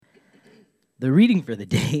The reading for the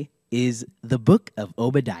day is the book of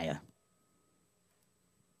Obadiah.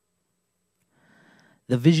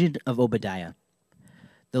 The vision of Obadiah.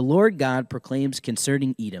 The Lord God proclaims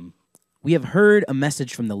concerning Edom, "We have heard a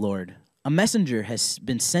message from the Lord. A messenger has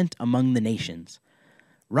been sent among the nations.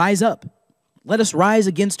 Rise up, let us rise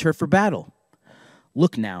against her for battle.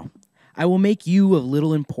 Look now, I will make you of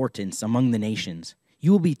little importance among the nations.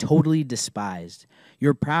 You will be totally despised.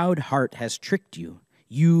 Your proud heart has tricked you,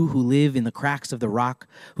 you who live in the cracks of the rock,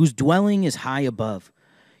 whose dwelling is high above.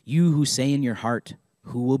 You who say in your heart,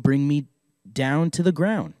 who will bring me down to the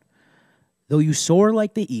ground? Though you soar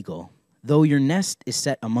like the eagle, though your nest is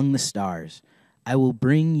set among the stars, I will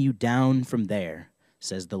bring you down from there,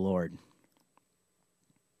 says the Lord.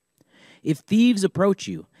 If thieves approach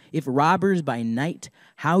you, if robbers by night,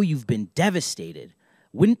 how you've been devastated.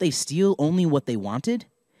 Wouldn't they steal only what they wanted?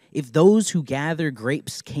 If those who gather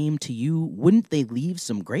grapes came to you, wouldn't they leave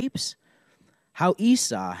some grapes? How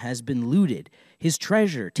Esau has been looted, his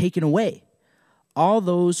treasure taken away. All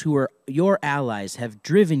those who are your allies have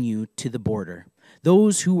driven you to the border.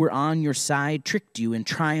 Those who were on your side tricked you and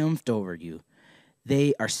triumphed over you.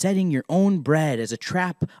 They are setting your own bread as a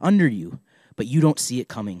trap under you, but you don't see it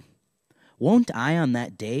coming. Won't I on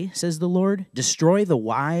that day, says the Lord, destroy the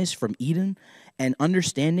wise from Edom and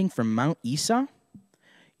understanding from Mount Esau?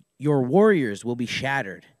 Your warriors will be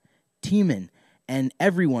shattered. Teman and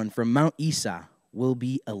everyone from Mount Esau will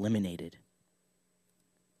be eliminated.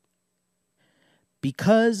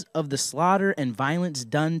 Because of the slaughter and violence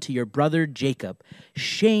done to your brother Jacob,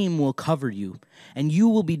 shame will cover you, and you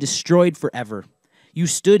will be destroyed forever. You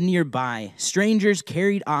stood nearby. Strangers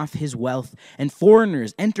carried off his wealth, and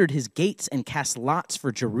foreigners entered his gates and cast lots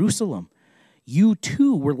for Jerusalem. You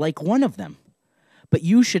too were like one of them. But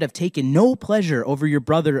you should have taken no pleasure over your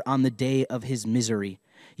brother on the day of his misery.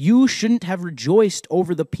 You shouldn't have rejoiced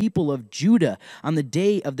over the people of Judah on the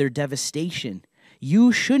day of their devastation.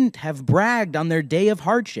 You shouldn't have bragged on their day of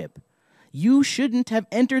hardship. You shouldn't have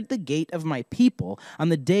entered the gate of my people on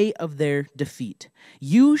the day of their defeat.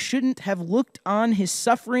 You shouldn't have looked on his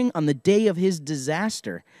suffering on the day of his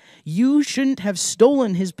disaster. You shouldn't have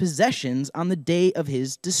stolen his possessions on the day of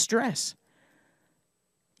his distress.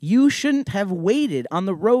 You shouldn't have waited on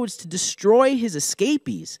the roads to destroy his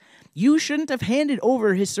escapees. You shouldn't have handed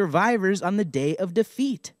over his survivors on the day of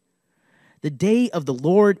defeat. The day of the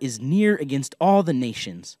Lord is near against all the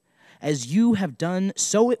nations. As you have done,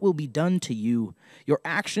 so it will be done to you. Your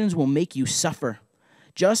actions will make you suffer.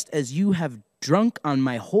 Just as you have drunk on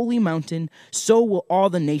my holy mountain, so will all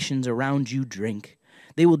the nations around you drink.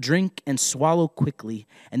 They will drink and swallow quickly,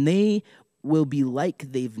 and they will be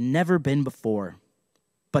like they've never been before.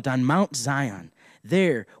 But on Mount Zion,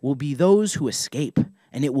 there will be those who escape,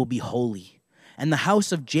 and it will be holy. And the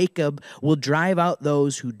house of Jacob will drive out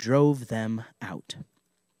those who drove them out.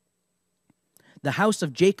 The house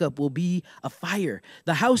of Jacob will be a fire,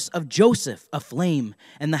 the house of Joseph a flame,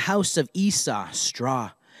 and the house of Esau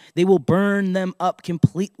straw. They will burn them up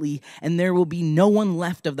completely, and there will be no one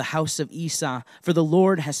left of the house of Esau, for the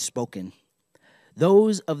Lord has spoken.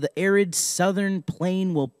 Those of the arid southern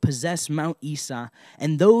plain will possess Mount Esau,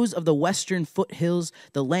 and those of the western foothills,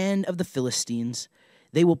 the land of the Philistines.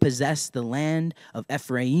 They will possess the land of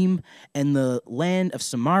Ephraim and the land of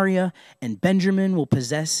Samaria, and Benjamin will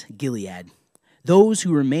possess Gilead. Those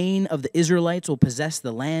who remain of the Israelites will possess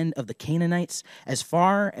the land of the Canaanites as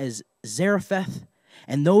far as Zarephath,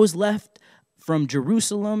 and those left from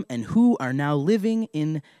Jerusalem and who are now living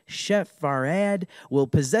in Sepharad will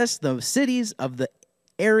possess the cities of the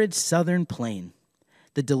arid southern plain.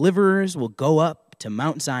 The deliverers will go up to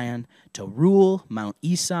Mount Zion to rule Mount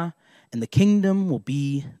Esau, and the kingdom will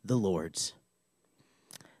be the Lord's.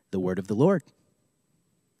 The word of the Lord.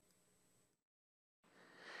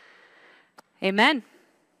 Amen.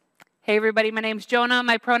 Hey, everybody. My name's Jonah.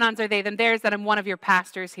 My pronouns are they, them, theirs, and I'm one of your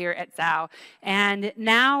pastors here at Zao. And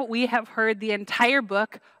now we have heard the entire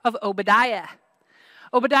book of Obadiah.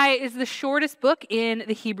 Obadiah is the shortest book in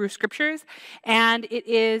the Hebrew Scriptures, and it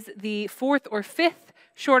is the fourth or fifth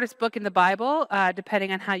shortest book in the Bible,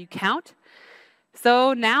 depending on how you count.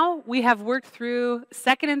 So now we have worked through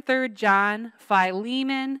 2nd and 3rd John,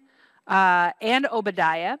 Philemon, and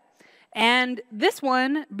Obadiah. And this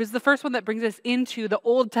one is the first one that brings us into the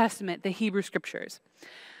Old Testament, the Hebrew Scriptures.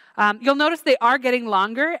 You'll notice they are getting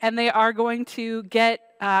longer, and they are going to get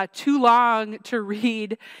too long to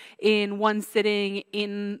read in one sitting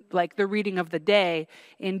in like the reading of the day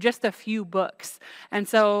in just a few books. And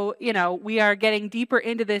so, we are getting deeper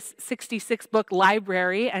into this 66-book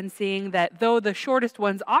library and seeing that though the shortest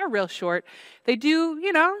ones are real short, they do,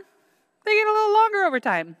 they get a little longer over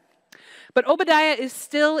time. But Obadiah is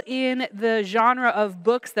still in the genre of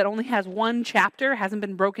books that only has one chapter, hasn't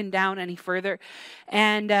been broken down any further.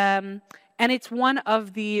 And it's one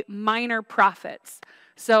of the minor prophets.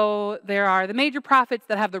 So there are the major prophets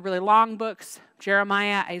that have the really long books,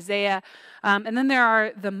 Jeremiah, Isaiah, and then there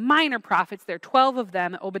are the minor prophets. There are 12 of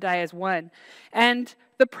them. Obadiah is one. And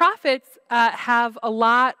the prophets have a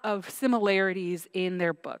lot of similarities in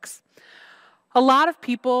their books. A lot of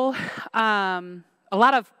people, a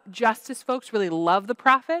lot of justice folks really love the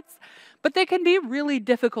prophets, but they can be really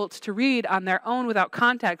difficult to read on their own without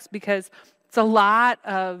context because it's a lot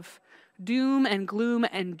of doom and gloom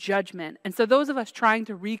and judgment. And so those of us trying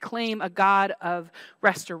to reclaim a God of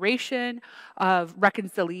restoration, of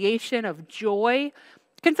reconciliation, of joy,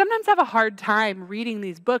 can sometimes have a hard time reading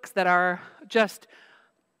these books that are just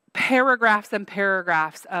paragraphs and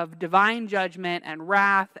paragraphs of divine judgment and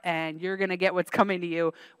wrath, and you're going to get what's coming to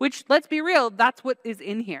you, which, let's be real, that's what is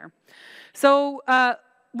in here. So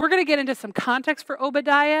we're going to get into some context for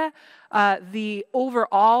Obadiah, the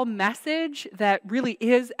overall message that really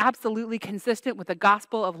is absolutely consistent with the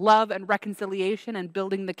gospel of love and reconciliation and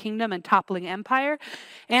building the kingdom and toppling empire.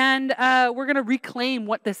 And we're going to reclaim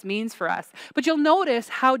what this means for us. But you'll notice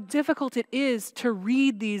how difficult it is to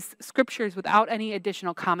read these scriptures without any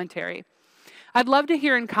additional commentary. I'd love to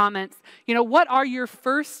hear in comments, what are your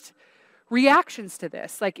first reactions to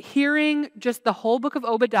this? Like hearing just the whole book of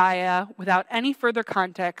Obadiah without any further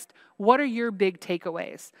context, what are your big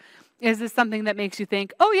takeaways? Is this something that makes you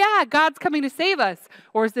think, oh yeah, God's coming to save us?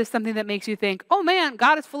 Or is this something that makes you think, oh man,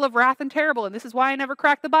 God is full of wrath and terrible, and this is why I never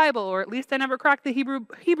cracked the Bible, or at least I never cracked the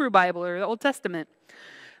Hebrew Bible or the Old Testament?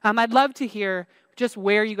 I'd love to hear just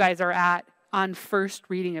where you guys are at on first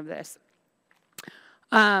reading of this.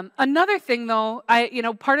 Another thing, though,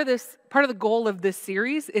 part of the goal of this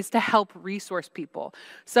series is to help resource people.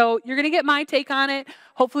 So you're going to get my take on it.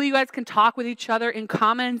 Hopefully, you guys can talk with each other in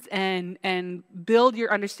comments and build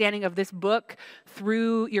your understanding of this book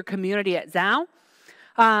through your community at Zao.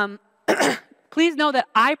 Please know that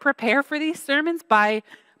I prepare for these sermons by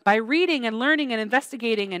reading and learning and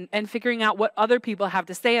investigating and figuring out what other people have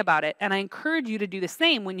to say about it. And I encourage you to do the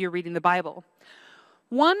same when you're reading the Bible.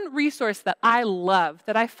 One resource that I love,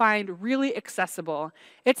 that I find really accessible,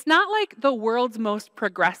 it's not like the world's most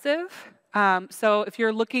progressive. So if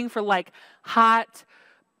you're looking for like hot,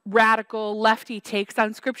 radical, lefty takes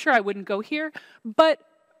on scripture, I wouldn't go here. But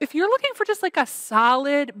if you're looking for just like a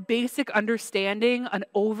solid, basic understanding, an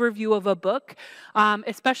overview of a book,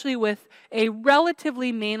 especially with a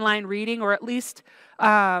relatively mainline reading, or at least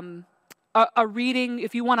a reading,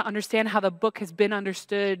 if you want to understand how the book has been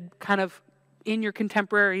understood kind of in your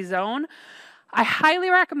contemporary zone, I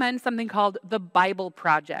highly recommend something called the Bible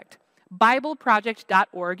Project.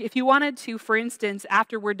 BibleProject.org. If you wanted to, for instance,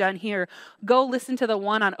 after we're done here, go listen to the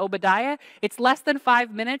one on Obadiah. It's less than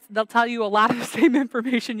 5 minutes. They'll tell you a lot of the same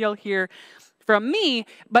information you'll hear from me,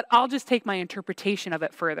 but I'll just take my interpretation of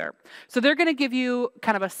it further. So they're going to give you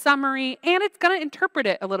kind of a summary, and it's going to interpret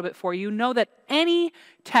it a little bit for you. Know that any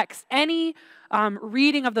text, any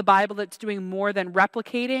reading of the Bible that's doing more than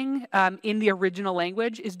replicating in the original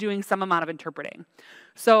language is doing some amount of interpreting.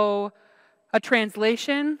 So a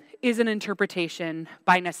translation is an interpretation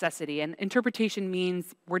by necessity, and interpretation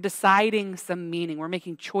means we're deciding some meaning. We're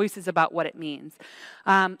making choices about what it means.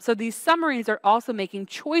 So these summaries are also making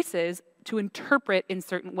choices to interpret in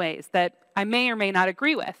certain ways that I may or may not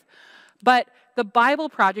agree with. But the Bible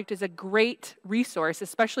Project is a great resource,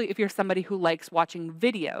 especially if you're somebody who likes watching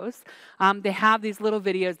videos. They have these little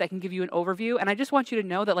videos that can give you an overview. And I just want you to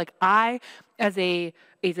know that, like, I, as a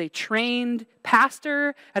trained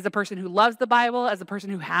pastor, as a person who loves the Bible, as a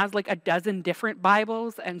person who has like a dozen different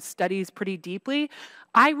Bibles and studies pretty deeply,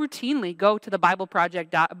 I routinely go to the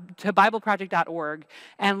BibleProject.org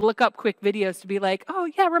and look up quick videos to be like, oh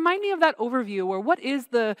yeah, remind me of that overview, or what is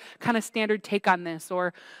the kind of standard take on this,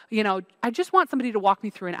 or, I just want somebody to walk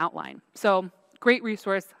me through an outline. So great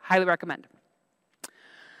resource, highly recommend.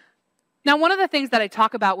 Now, one of the things that I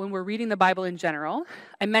talk about when we're reading the Bible in general,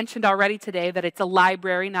 I mentioned already today that it's a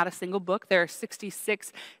library, not a single book. There are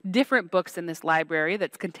 66 different books in this library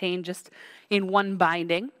that's contained just in one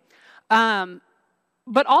binding.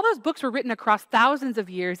 But all those books were written across thousands of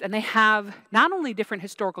years, and they have not only different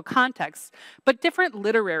historical contexts, but different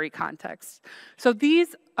literary contexts. So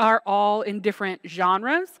these are all in different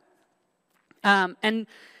genres. And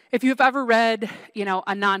if you've ever read, a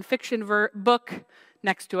nonfiction book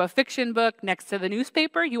next to a fiction book, next to the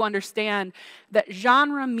newspaper, you understand that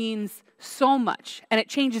genre means so much, and it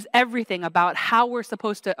changes everything about how we're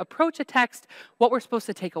supposed to approach a text, what we're supposed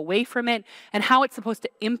to take away from it, and how it's supposed to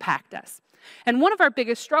impact us. And one of our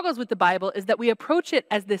biggest struggles with the Bible is that we approach it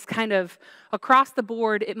as this kind of across the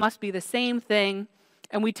board, it must be the same thing.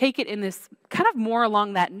 And we take it in this kind of more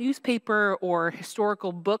along that newspaper or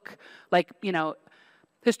historical book, like,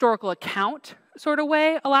 historical account sort of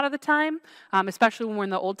way a lot of the time, especially when we're in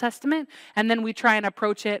the Old Testament. And then we try and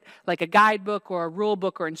approach it like a guidebook or a rule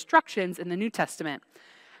book or instructions in the New Testament.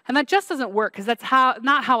 And that just doesn't work because that's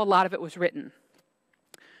not how a lot of it was written.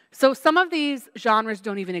 So some of these genres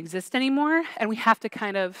don't even exist anymore, and we have to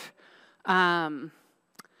kind of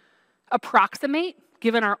approximate,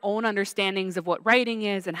 given our own understandings of what writing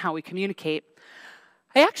is and how we communicate.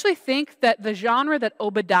 I actually think that the genre that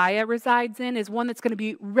Obadiah resides in is one that's going to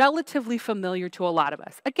be relatively familiar to a lot of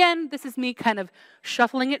us. Again, this is me kind of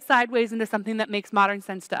shuffling it sideways into something that makes modern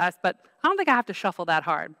sense to us, but I don't think I have to shuffle that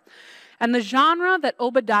hard. And the genre that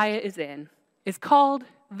Obadiah is in is called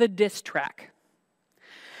the diss track.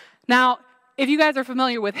 Now, if you guys are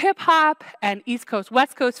familiar with hip hop and East Coast,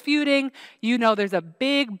 West Coast feuding, you know there's a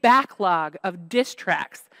big backlog of diss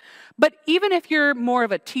tracks. But even if you're more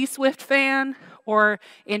of a T-Swift fan or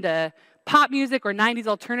into pop music or 90s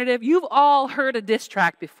alternative, you've all heard a diss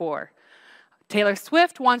track before. Taylor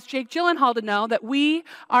Swift wants Jake Gyllenhaal to know that we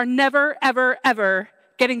are never, ever, ever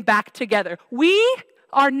getting back together. We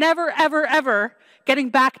are never, ever, ever getting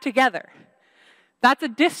back together. That's a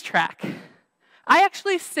diss track. I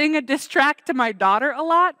actually sing a diss track to my daughter a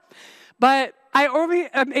lot, but I only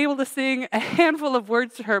am able to sing a handful of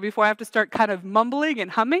words to her before I have to start kind of mumbling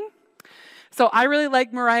and humming. So I really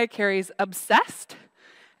like Mariah Carey's Obsessed,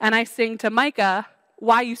 and I sing to Micah,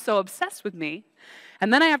 Why You So Obsessed With Me?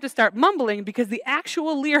 And then I have to start mumbling because the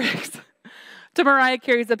actual lyrics to Mariah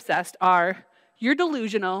Carey's Obsessed are, you're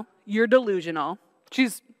delusional, you're delusional.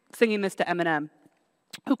 She's singing this to Eminem,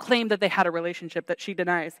 who claimed that they had a relationship that she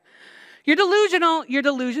denies. You're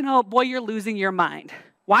delusional, boy, you're losing your mind.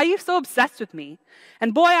 Why are you so obsessed with me?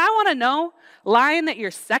 And boy, I want to know, lying that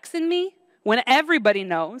you're sexing me when everybody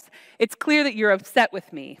knows, it's clear that you're upset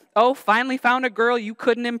with me. Oh, finally found a girl you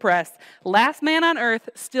couldn't impress. Last man on earth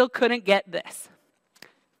still couldn't get this.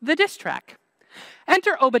 The diss track.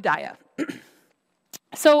 Enter Obadiah.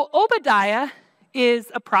 So Obadiah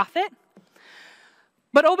is a prophet,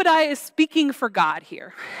 but Obadiah is speaking for God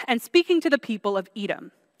here and speaking to the people of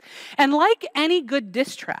Edom. And like any good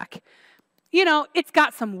diss track, it's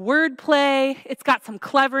got some wordplay, it's got some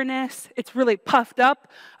cleverness, it's really puffed up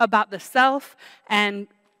about the self and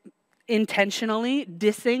intentionally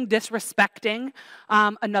disrespecting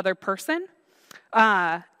another person.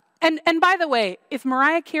 And by the way, if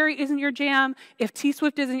Mariah Carey isn't your jam, if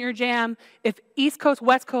T-Swift isn't your jam, if East Coast,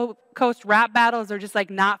 West Coast rap battles are just like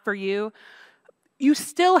not for you, you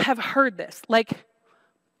still have heard this. Like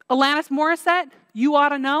Alanis Morissette, You Ought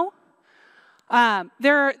to Know.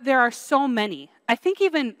 There are so many. I think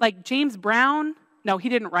even like James Brown, no, he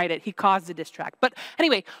didn't write it. He caused a diss track. But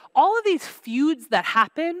anyway, all of these feuds that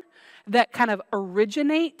happen that kind of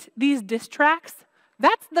originate these diss tracks,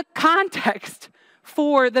 that's the context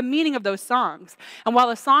for the meaning of those songs. And while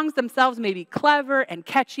the songs themselves may be clever and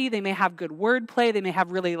catchy, they may have good wordplay, they may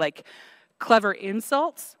have really like clever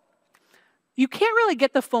insults, you can't really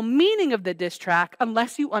get the full meaning of the diss track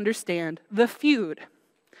unless you understand the feud.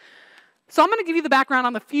 So I'm going to give you the background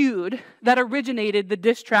on the feud that originated the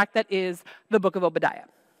diss track that is the book of Obadiah.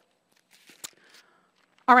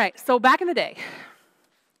 All right, so back in the day,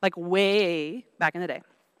 like way back in the day,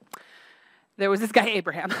 there was this guy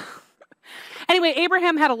Abraham. Anyway,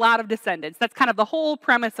 Abraham had a lot of descendants. That's kind of the whole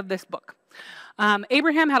premise of this book.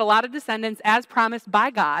 Abraham had a lot of descendants as promised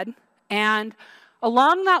by God, and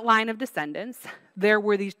along that line of descendants, there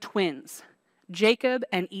were these twins, Jacob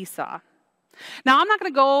and Esau. Now, I'm not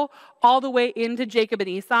going to go all the way into Jacob and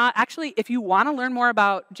Esau. Actually, if you want to learn more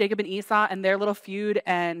about Jacob and Esau and their little feud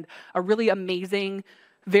and a really amazing,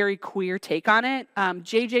 very queer take on it,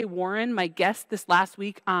 J.J. Warren, my guest this last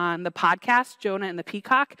week on the podcast, Jonah and the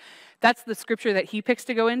Peacock, that's the scripture that he picks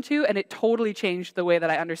to go into, and it totally changed the way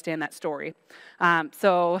that I understand that story.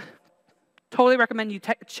 So totally recommend you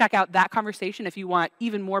check out that conversation if you want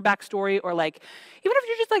even more backstory, or like, even if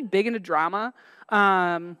you're just like big into drama,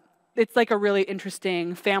 it's like a really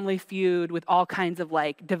interesting family feud with all kinds of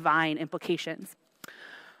like divine implications.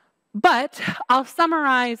 But I'll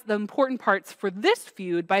summarize the important parts for this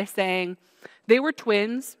feud by saying they were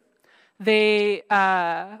twins. They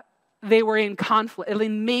were in conflict,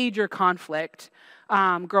 in major conflict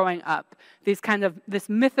growing up. This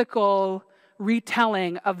mythical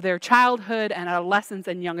retelling of their childhood and adolescence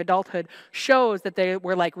and young adulthood shows that they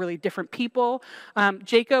were like really different people.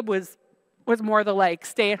 Jacob was more the like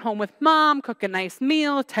stay at home with mom, cook a nice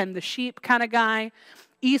meal, tend the sheep kind of guy.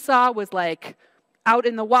 Esau was like out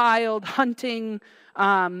in the wild, hunting,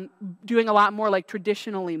 doing a lot more like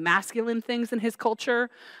traditionally masculine things in his culture.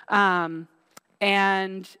 And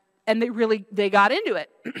they got into it.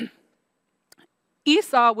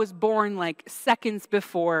 Esau was born like seconds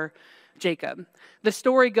before Jacob. The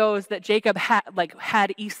story goes that Jacob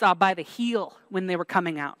had Esau by the heel when they were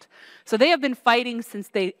coming out. So they have been fighting since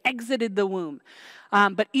they exited the womb.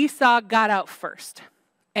 But Esau got out first.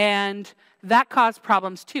 And that caused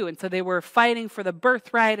problems too. And so they were fighting for the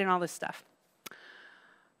birthright and all this stuff.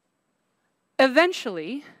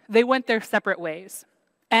 Eventually, they went their separate ways.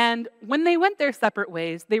 And when they went their separate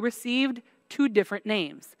ways, they received two different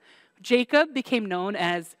names. Jacob became known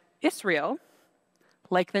as Israel,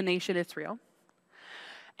 like the nation Israel.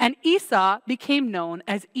 And Esau became known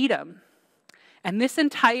as Edom. And this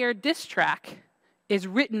entire diss track is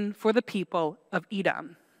written for the people of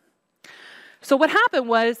Edom. So what happened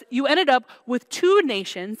was you ended up with two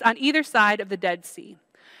nations on either side of the Dead Sea.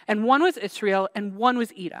 And one was Israel and one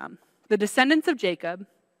was Edom. The descendants of Jacob,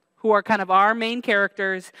 who are kind of our main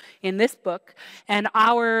characters in this book, and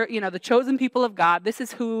the chosen people of God. This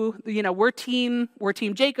is who, we're team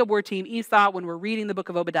Jacob, we're team Esau when we're reading the book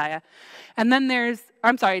of Obadiah. And then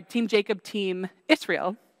team Jacob, team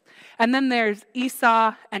Israel. And then there's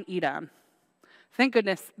Esau and Edom. Thank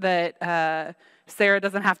goodness that Sarah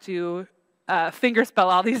doesn't have to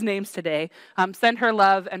fingerspell all these names today. Send her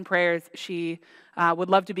love and prayers. She would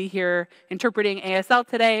love to be here interpreting ASL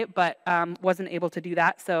today, but wasn't able to do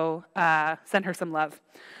that, so send her some love.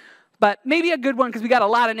 But maybe a good one, because we got a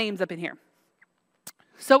lot of names up in here.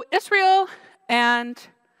 So Israel and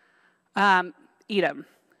Edom.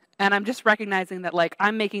 And I'm just recognizing that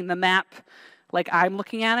I'm making the map like I'm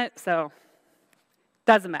looking at it, so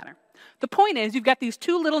doesn't matter. The point is, you've got these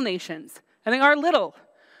two little nations, and they are little.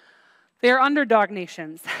 They are underdog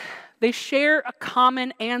nations. They share a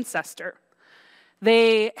common ancestor.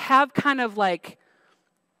 They have kind of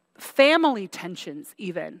family tensions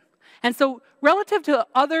even. And so relative to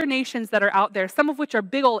other nations that are out there, some of which are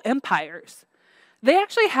big old empires, they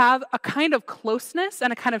actually have a kind of closeness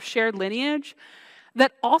and a kind of shared lineage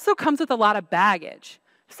that also comes with a lot of baggage.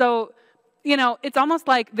 So, it's almost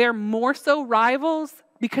like they're more so rivals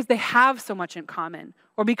because they have so much in common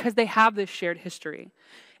or because they have this shared history.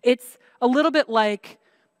 It's a little bit like,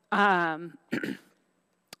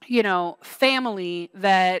 family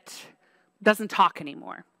that doesn't talk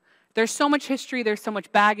anymore. There's so much history, there's so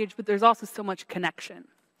much baggage, but there's also so much connection.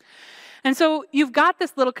 And so you've got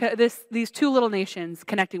these two little nations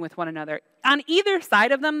connecting with one another. On either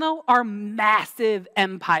side of them, though, are massive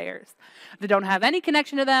empires that don't have any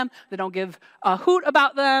connection to them, that don't give a hoot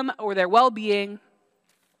about them or their well-being.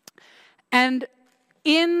 And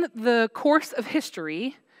in the course of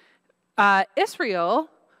history, Israel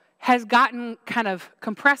has gotten kind of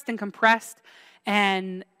compressed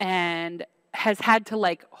and has had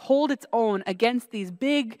to hold its own against these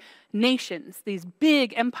big nations, these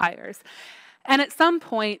big empires. And at some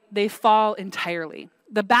point, they fall entirely.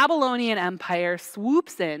 The Babylonian Empire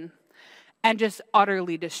swoops in and just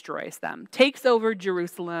utterly destroys them, takes over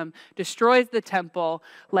Jerusalem, destroys the temple,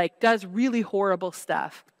 does really horrible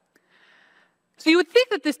stuff. So you would think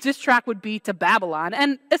that this diss track would be to Babylon,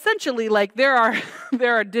 and essentially, there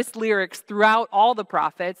are diss lyrics throughout all the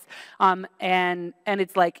prophets, and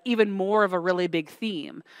it's even more of a really big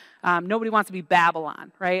theme. Nobody wants to be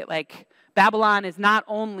Babylon, right? Babylon is not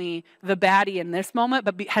only the baddie in this moment,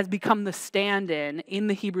 but has become the stand-in in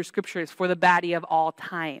the Hebrew Scriptures for the baddie of all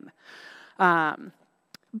time.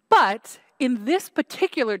 But in this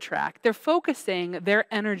particular track, they're focusing their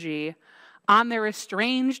energy on their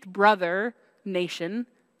estranged brother nation,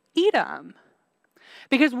 Edom.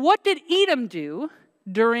 Because what did Edom do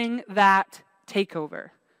during that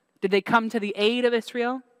takeover? Did they come to the aid of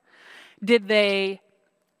Israel? Did they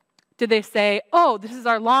say, oh, this is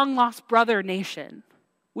our long-lost brother nation.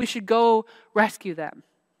 We should go rescue them?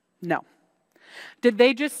 No. Did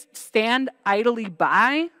they just stand idly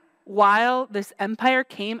by while this empire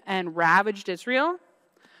came and ravaged Israel?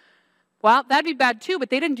 Well, that'd be bad too,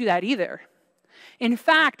 but they didn't do that either. In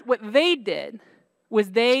fact, what they did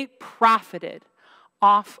was they profited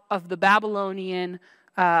off of the Babylonian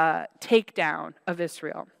takedown of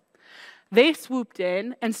Israel. They swooped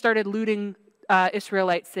in and started looting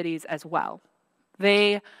Israelite cities as well.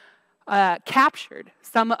 They captured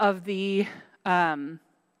some of the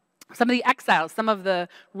exiles, some of the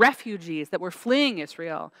refugees that were fleeing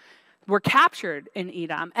Israel were captured in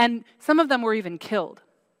Edom, and some of them were even killed.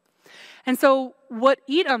 And so what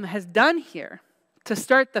Edom has done here to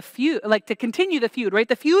start the feud, to continue the feud, right?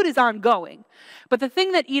 The feud is ongoing. But the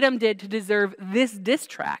thing that Edom did to deserve this diss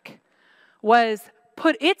track was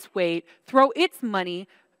put its weight, throw its money,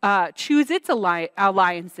 choose its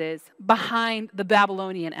alliances behind the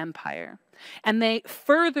Babylonian Empire. And they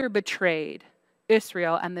further betrayed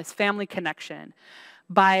Israel and this family connection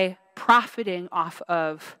by profiting off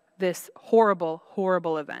of this horrible,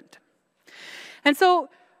 horrible event. And so,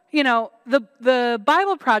 the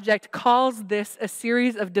Bible Project calls this a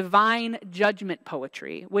series of divine judgment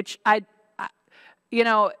poetry, which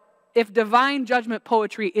if divine judgment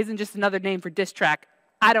poetry isn't just another name for diss track,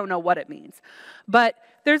 I don't know what it means. But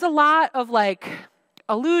there's a lot of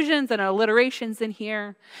allusions and alliterations in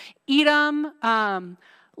here. Edom,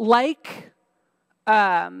 like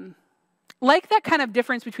that kind of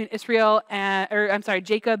difference between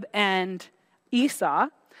Jacob and Esau.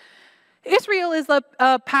 Israel is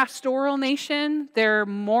a pastoral nation. They're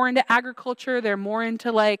more into agriculture. They're more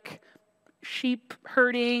into sheep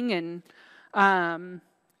herding and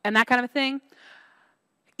that kind of thing.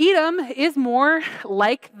 Edom is more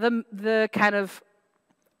like the kind of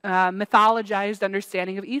mythologized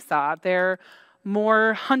understanding of Esau. They're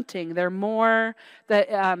more hunting. They're more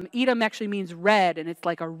Edom actually means red, and it's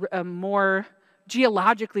like a more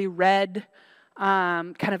geologically red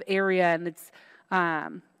kind of area, and it's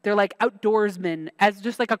they're like outdoorsmen as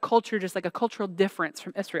just like a culture, just like a cultural difference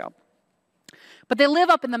from Israel. But they live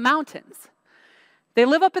up in the mountains.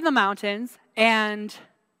 And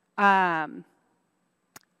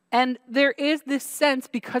there is this sense,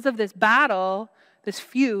 because of this battle, this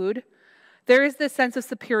feud, there is this sense of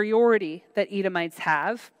superiority that Edomites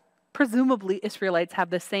have. Presumably, Israelites have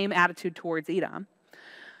the same attitude towards Edom.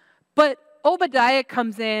 But Obadiah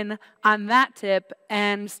comes in on that tip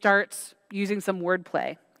and starts using some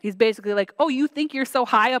wordplay. He's basically like, oh, you think you're so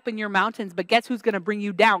high up in your mountains, but guess who's going to bring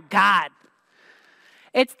you down? God.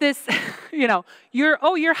 It's this,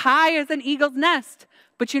 you're high as an eagle's nest.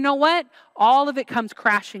 But you know what? All of it comes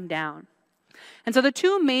crashing down. And so the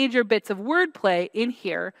two major bits of wordplay in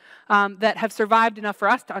here that have survived enough for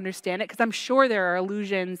us to understand it, because I'm sure there are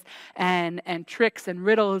allusions and tricks and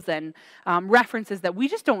riddles and references that we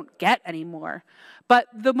just don't get anymore. But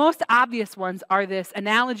the most obvious ones are this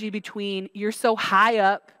analogy between you're so high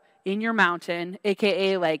up in your mountain,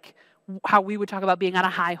 aka like how we would talk about being on a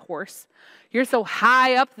high horse. You're so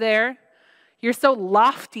high up there, you're so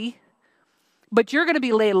lofty, but you're going to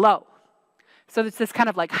be laid low. So it's this kind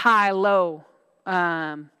of like high-low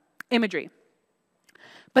imagery.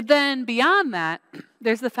 But then beyond that,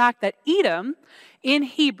 there's the fact that Edom in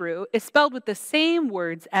Hebrew is spelled with the same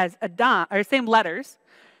words as Adam, or same letters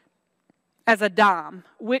as Adam,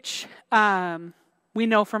 which we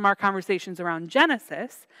know from our conversations around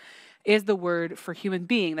Genesis is the word for human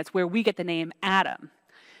being. That's where we get the name Adam.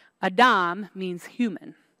 Adam means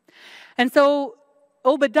human. And so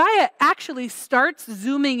Obadiah actually starts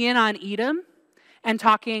zooming in on Edom and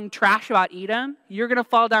talking trash about Edom. You're going to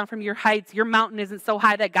fall down from your heights. Your mountain isn't so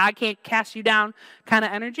high that God can't cast you down kind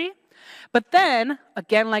of energy. But then,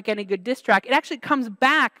 again, like any good diss track, it actually comes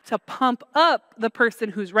back to pump up the person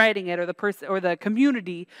who's writing it, or the person or the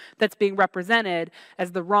community that's being represented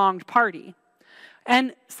as the wronged party.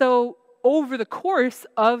 And so over the course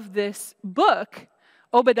of this book,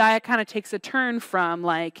 Obadiah kind of takes a turn from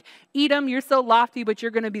like, Edom, you're so lofty, but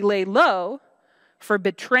you're going to be laid low for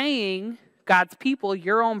betraying God's people,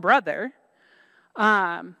 your own brother,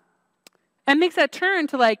 and makes that turn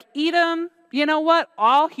to like, Edom, you know what?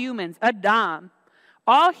 All humans, Adam,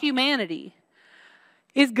 all humanity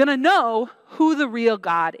is going to know who the real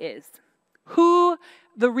God is, who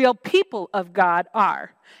the real people of God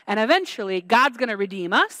are. And eventually, God's going to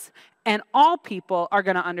redeem us, and all people are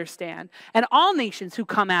going to understand. And all nations who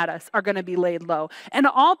come at us are going to be laid low. And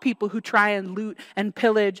all people who try and loot and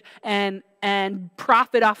pillage and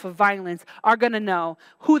profit off of violence are going to know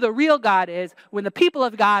who the real God is when the people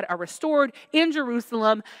of God are restored in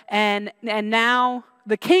Jerusalem. And now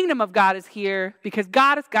the kingdom of God is here because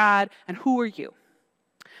God is God, and who are you?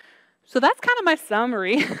 So that's kind of my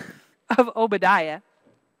summary of Obadiah.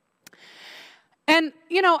 And,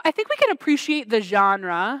 I think we can appreciate the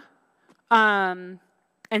genre and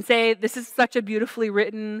say this is such a beautifully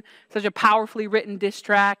written, such a powerfully written diss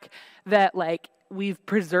track that like we've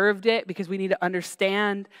preserved it because we need to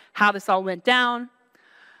understand how this all went down.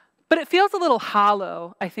 But it feels a little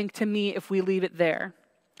hollow, I think, to me if we leave it there.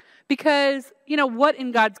 Because, what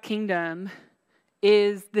in God's kingdom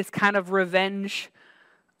is this kind of revenge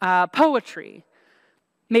poetry?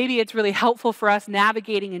 Maybe it's really helpful for us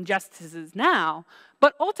navigating injustices now,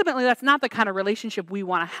 but ultimately that's not the kind of relationship we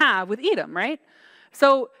want to have with Edom, right?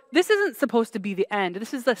 So this isn't supposed to be the end.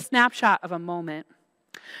 This is a snapshot of a moment.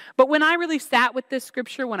 But when I really sat with this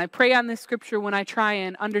scripture, when I pray on this scripture, when I try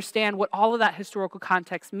and understand what all of that historical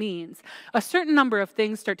context means, a certain number of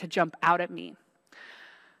things start to jump out at me.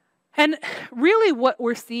 And really what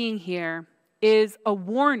we're seeing here is a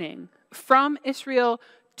warning from Israel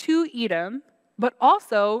to Edom, but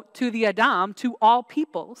also to the Edom, to all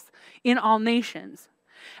peoples in all nations.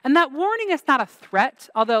 And that warning is not a threat,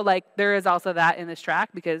 although there is also that in this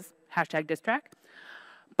track because #diss track.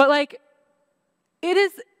 But it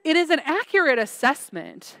is an accurate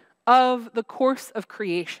assessment of the course of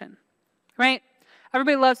creation, right?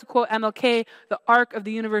 Everybody loves to quote MLK, the arc of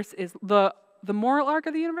the universe is, the moral arc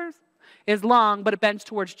of the universe is long, but it bends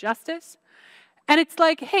towards justice. And it's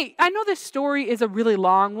hey, I know this story is a really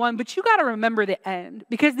long one, but you got to remember the end,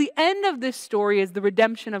 because the end of this story is the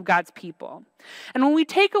redemption of God's people. And when we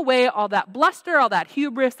take away all that bluster, all that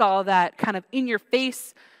hubris, all that kind of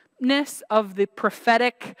in-your-face-ness of the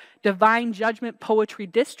prophetic divine judgment poetry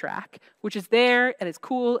diss track, which is there and is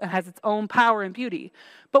cool and has its own power and beauty.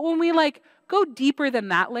 But when we go deeper than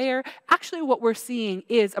that layer, actually what we're seeing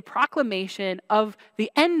is a proclamation of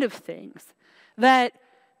the end of things, that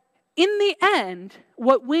in the end,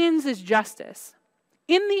 what wins is justice.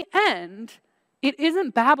 In the end, it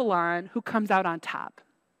isn't Babylon who comes out on top.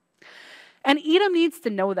 And Edom needs to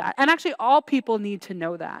know that. And actually, all people need to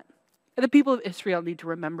know that. The people of Israel need to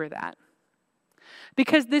remember that.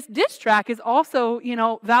 Because this diss track is also,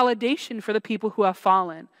 validation for the people who have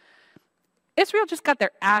fallen. Israel just got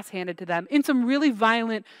their ass handed to them in some really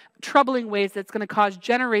violent, troubling ways that's going to cause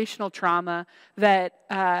generational trauma that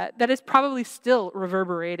is probably still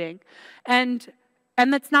reverberating. And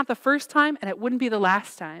that's not the first time, and it wouldn't be the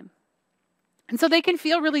last time. And so they can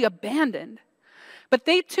feel really abandoned. But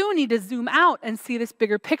they too need to zoom out and see this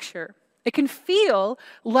bigger picture. It can feel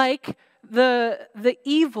like the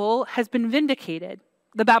evil has been vindicated.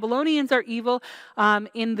 The Babylonians are evil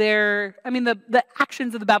the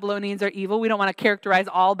actions of the Babylonians are evil. We don't want to characterize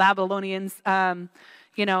all Babylonians, in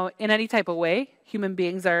any type of way. Human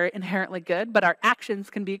beings are inherently good, but our actions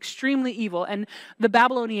can be extremely evil. And the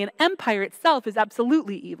Babylonian Empire itself is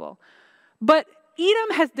absolutely evil. But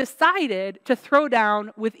Edom has decided to throw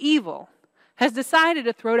down with evil, has decided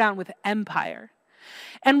to throw down with empire.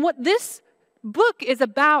 And what this book is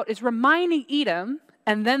about is reminding Edom,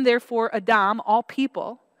 and then therefore Edom, all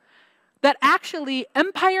people, that actually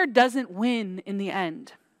empire doesn't win in the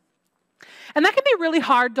end. And that can be really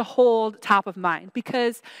hard to hold top of mind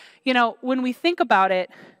because, when we think about it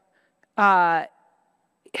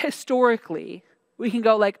historically, we can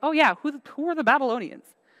go oh yeah, who are the Babylonians?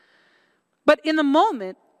 But in the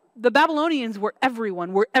moment, the Babylonians were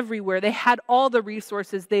everywhere. They had all the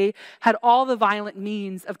resources. They had all the violent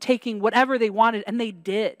means of taking whatever they wanted, and they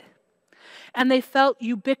did. And they felt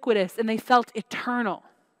ubiquitous, and they felt eternal.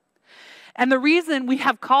 And the reason we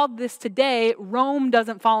have called this today, Rome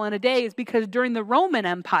doesn't fall in a day, is because during the Roman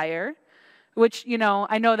Empire, which,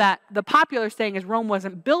 I know that the popular saying is Rome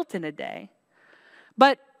wasn't built in a day.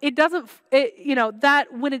 But that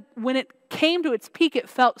when it came to its peak, it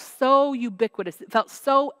felt so ubiquitous. It felt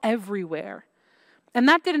so everywhere. And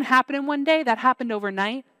that didn't happen in one day. That happened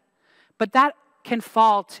overnight. But that can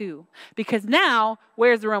fall too. Because now,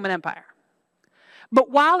 where's the Roman Empire? But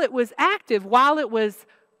while it was active, while it was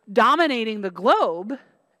dominating the globe,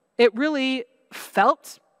 it really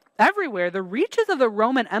felt everywhere. The reaches of the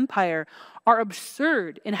Roman Empire are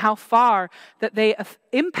absurd in how far that they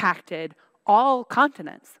impacted all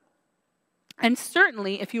continents. And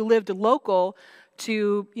certainly if you lived local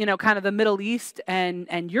to, kind of the Middle East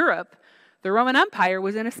and Europe, the Roman Empire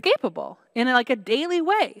was inescapable in a daily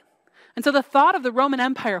way. And so the thought of the Roman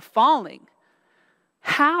Empire falling,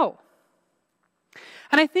 how?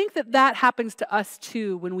 And I think that happens to us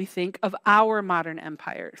too when we think of our modern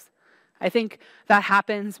empires. I think that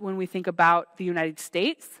happens when we think about the United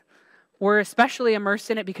States. We're especially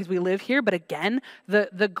immersed in it because we live here. But again,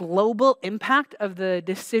 the global impact of the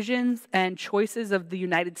decisions and choices of the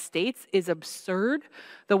United States is absurd.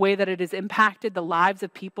 The way that it has impacted the lives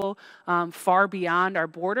of people far beyond our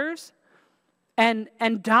borders and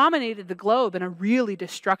dominated the globe in a really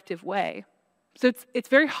destructive way. So it's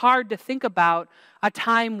very hard to think about a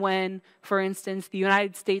time when, for instance, the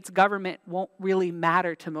United States government won't really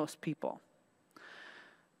matter to most people.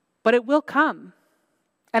 But it will come.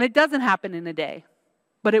 And it doesn't happen in a day,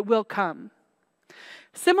 but it will come.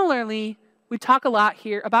 Similarly, we talk a lot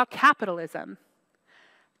here about capitalism.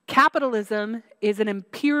 Capitalism is an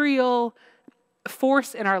imperial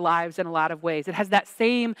force in our lives in a lot of ways. It has that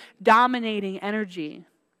same dominating energy.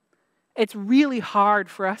 It's really hard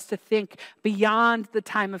for us to think beyond the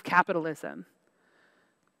time of capitalism,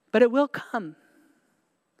 but it will come.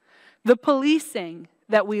 The policing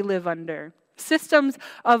that we live under, systems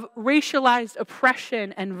of racialized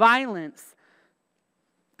oppression and violence.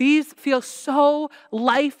 These feel so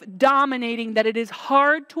life-dominating that it is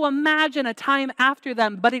hard to imagine a time after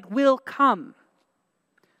them, but it will come.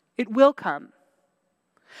 It will come.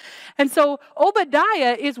 And so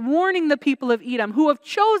Obadiah is warning the people of Edom who have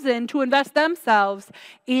chosen to invest themselves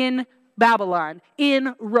in Babylon,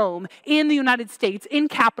 in Rome, in the United States, in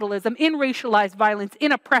capitalism, in racialized violence,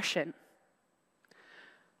 in oppression.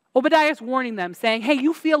 Obadiah is warning them, saying, hey,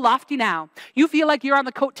 you feel lofty now. You feel like you're on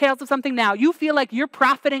the coattails of something now. You feel like you're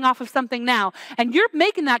profiting off of something now. And you're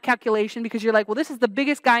making that calculation because you're like, well, this is the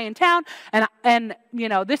biggest guy in town, and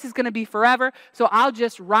this is going to be forever, so I'll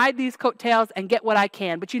just ride these coattails and get what I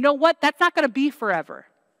can. But you know what? That's not going to be forever.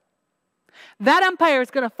 That empire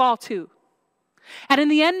is going to fall too. And in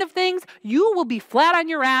the end of things, you will be flat on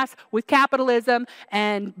your ass with capitalism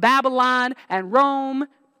and Babylon and Rome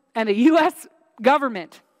and the U.S.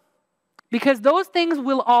 government. Because those things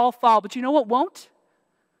will all fall. But you know what won't?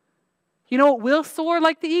 You know what will soar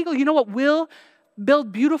like the eagle? You know what will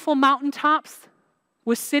build beautiful mountaintops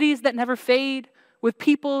with cities that never fade, with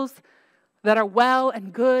peoples that are well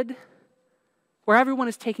and good, where everyone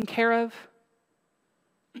is taken care of,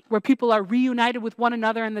 where people are reunited with one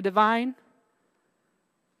another in the divine?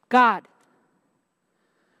 God.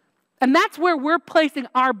 And that's where we're placing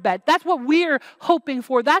our bet. That's what we're hoping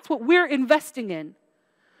for. That's what we're investing in.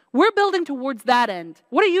 We're building towards that end.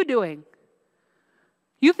 What are you doing?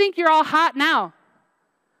 You think you're all hot now.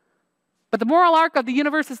 But the moral arc of the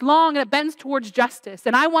universe is long and it bends towards justice.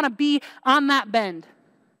 And I want to be on that bend.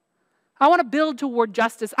 I want to build toward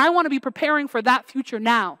justice. I want to be preparing for that future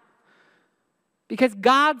now. Because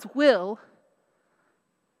God's will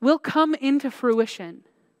come into fruition.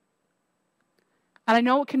 And I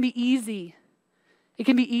know it can be easy. It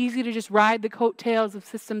can be easy to just ride the coattails of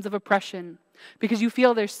systems of oppression because you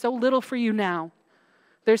feel there's so little for you now.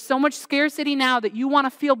 There's so much scarcity now that you want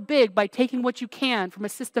to feel big by taking what you can from a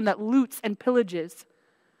system that loots and pillages.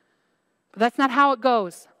 But that's not how it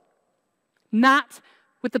goes. Not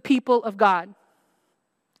with the people of God.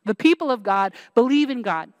 The people of God believe in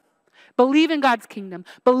God. Believe in God's kingdom.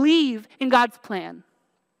 Believe in God's plan.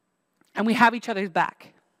 And we have each other's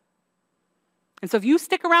back. And so if you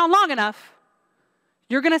stick around long enough,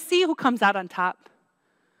 you're going to see who comes out on top.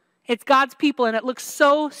 It's God's people, and it looks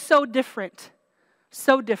so different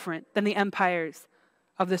than the empires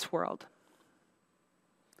of this world.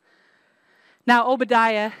 Now,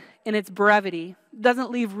 Obadiah, in its brevity,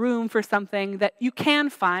 doesn't leave room for something that you can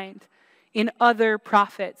find in other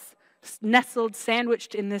prophets, nestled,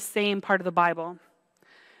 sandwiched in this same part of the Bible.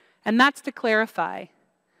 And that's to clarify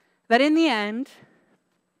that in the end,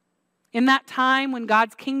 in that time when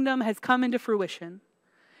God's kingdom has come into fruition,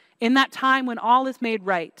 in that time when all is made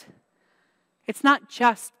right, it's not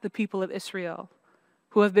just the people of Israel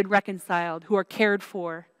who have been reconciled, who are cared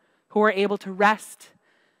for, who are able to rest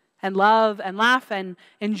and love and laugh and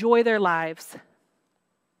enjoy their lives.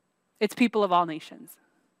 It's people of all nations.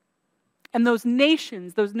 And those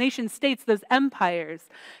nations, nation states, those empires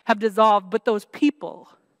have dissolved, but those people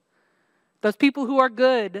who are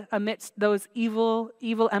good amidst those evil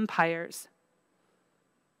empires,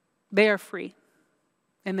 they are free.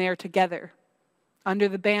 And they are together under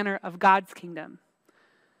the banner of God's kingdom,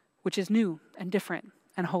 which is new and different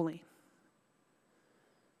and holy.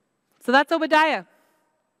 So that's Obadiah.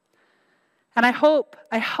 And I hope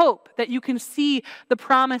that you can see the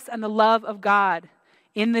promise and the love of God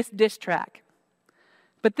in this diss track.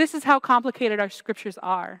 But this is how complicated our scriptures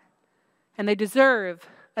are, and they deserve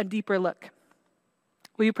a deeper look.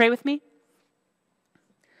 Will you pray with me?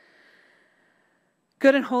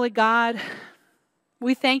 Good and holy God,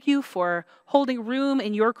 we thank you for holding room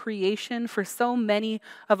in your creation for so many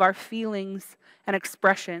of our feelings and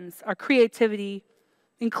expressions, our creativity,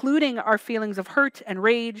 including our feelings of hurt and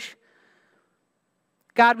rage.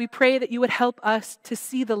 God, we pray that you would help us to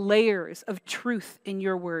see the layers of truth in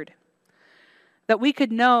your word, that we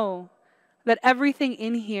could know that everything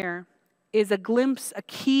in here is a glimpse, a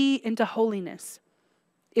key into holiness,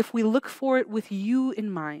 if we look for it with you in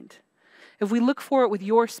mind, if we look for it with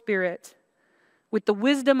your spirit, with the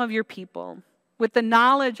wisdom of your people, with the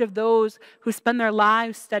knowledge of those who spend their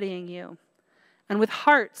lives studying you, and with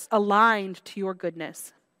hearts aligned to your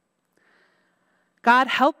goodness. God,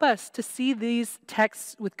 help us to see these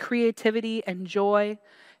texts with creativity and joy.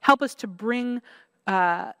 Help us to bring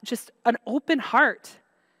just an open heart,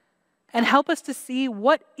 and help us to see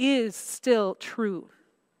what is still true,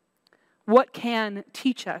 what can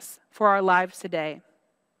teach us for our lives today.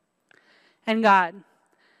 And God,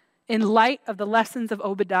 in light of the lessons of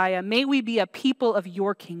Obadiah, may we be a people of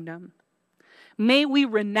your kingdom. May we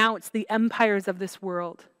renounce the empires of this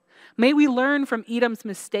world. May we learn from Edom's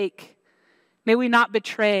mistake. May we not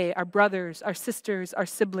betray our brothers, our sisters, our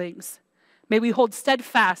siblings. May we hold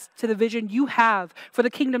steadfast to the vision you have for the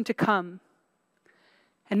kingdom to come.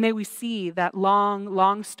 And may we see that long,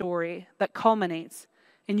 long story that culminates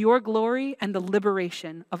in your glory and the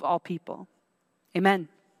liberation of all people. Amen.